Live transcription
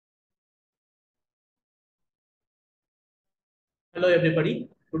Hello everybody.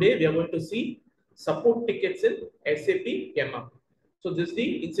 Today we are going to see support tickets in SAP MM. So this is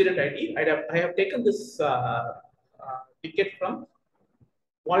the incident ID. I have taken this ticket from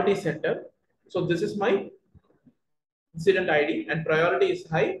quality center. So this is my incident ID and priority is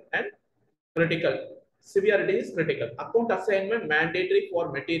high and critical. Severity is critical. Account assignment mandatory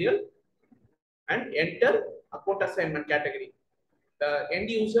for material and enter account assignment category. The end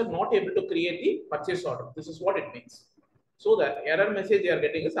user not able to create the purchase order. This is what it means. So the error message they are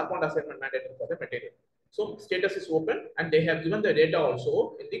getting is account assignment mandatory for the material. So status is open and they have given the data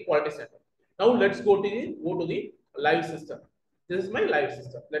also in the quality center. Now let's go to the live system. This is my live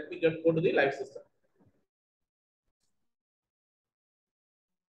system. Let me go to the live system.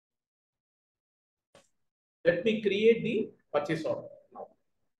 Let me create the purchase order. Now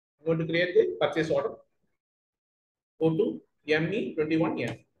I'm going to create the purchase order. Go to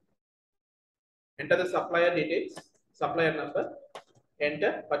ME21M. Enter the supplier details, supplier number,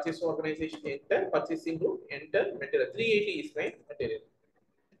 enter purchase organization, enter purchasing group, enter material. 380 is my material.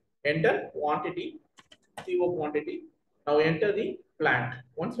 Enter quantity, PO quantity. Now enter the plant.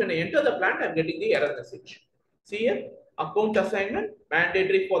 Once when I enter the plant, I'm getting the error message. See here, account assignment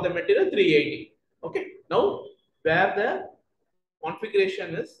mandatory for the material 380. Okay. Now where the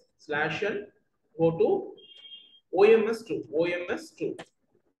configuration is /n, go to OMS2, OMS2.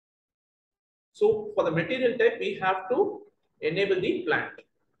 So for the material type, we have to enable the plant,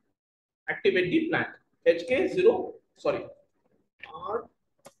 activate the plant. HK0, sorry,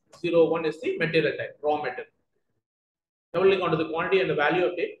 R01 is the material type, raw material. Doubling onto the quantity and the value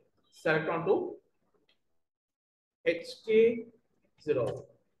update, select onto HK0.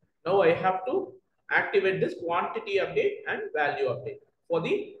 Now I have to activate this quantity update and value update for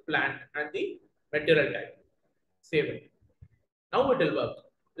the plant and the material type. Save it. Now it will work.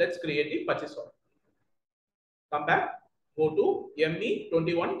 Let's create the purchase order. Come back, go to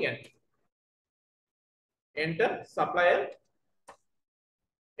ME21N. Enter supplier,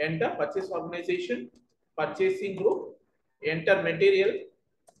 enter purchase organization, purchasing group, enter material,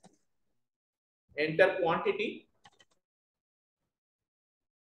 enter quantity,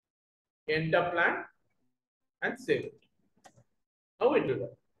 enter plant, and save it. Now it will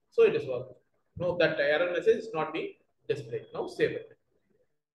work. So it is working. No, that error message is not being displayed. Now save it.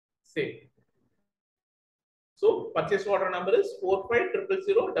 Save. So purchase order number is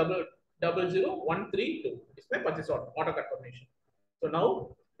 4500000132. It's my purchase order, auto confirmation. So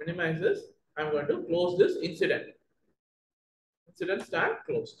now minimize this. I'm going to close this incident. Incident start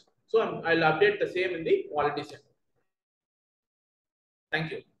closed. So I'll update the same in the quality center.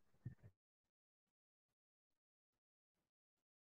 Thank you.